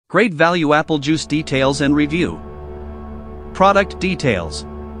Great value apple juice details and review. Product details.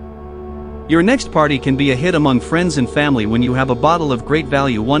 Your next party can be a hit among friends and family when you have a bottle of great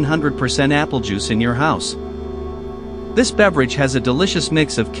value 100% apple juice in your house. This beverage has a delicious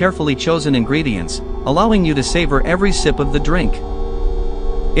mix of carefully chosen ingredients, allowing you to savor every sip of the drink.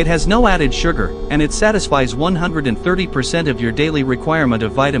 It has no added sugar, and it satisfies 130% of your daily requirement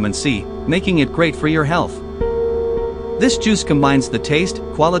of vitamin C, making it great for your health. This juice combines the taste,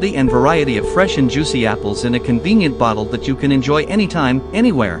 quality and variety of fresh and juicy apples in a convenient bottle that you can enjoy anytime,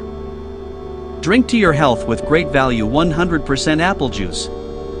 anywhere. Drink to your health with Great Value 100% apple juice.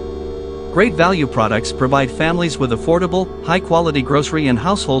 Great Value products provide families with affordable, high-quality grocery and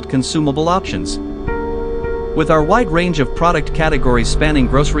household consumable options. With our wide range of product categories spanning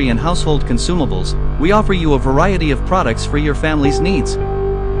grocery and household consumables, we offer you a variety of products for your family's needs.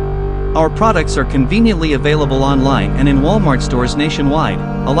 Our products are conveniently available online and in Walmart stores nationwide,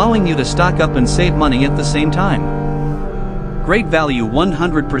 allowing you to stock up and save money at the same time. Great Value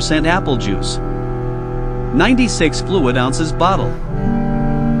 100% apple juice. 96 fluid ounces bottle.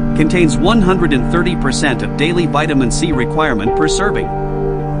 Contains 130% of daily vitamin C requirement per serving.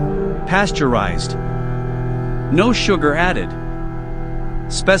 Pasteurized. No sugar added.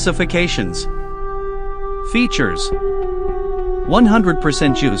 Specifications. Features.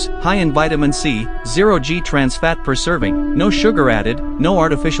 100% juice, high in vitamin C, 0g trans fat per serving, no sugar added, no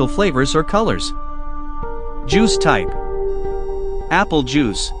artificial flavors or colors. Juice type. Apple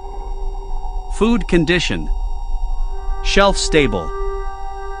juice. Food condition. Shelf stable.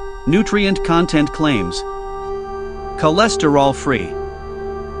 Nutrient content claims. Cholesterol free.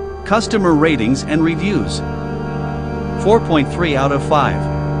 Customer ratings and reviews. 4.3 out of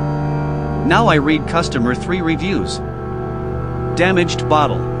 5. Now I read customer 3 reviews. Damaged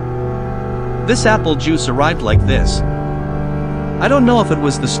bottle. This apple juice arrived like this. I don't know if it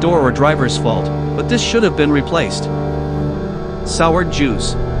was the store or driver's fault, but this should have been replaced. Soured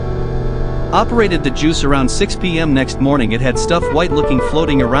juice. Operated the juice around 6 p.m. next morning. It had stuff white looking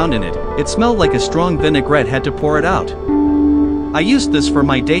floating around in it. It smelled like a strong vinaigrette. Had to pour it out. I used this for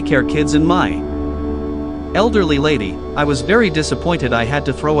my daycare kids and my elderly lady. I was very disappointed. I had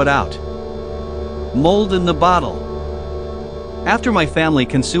to throw it out. Mold in the bottle. After my family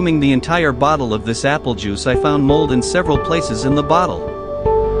consuming the entire bottle of this apple juice, I found mold in several places in the bottle.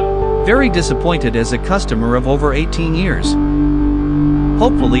 Very disappointed as a customer of over 18 years.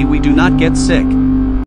 Hopefully we do not get sick.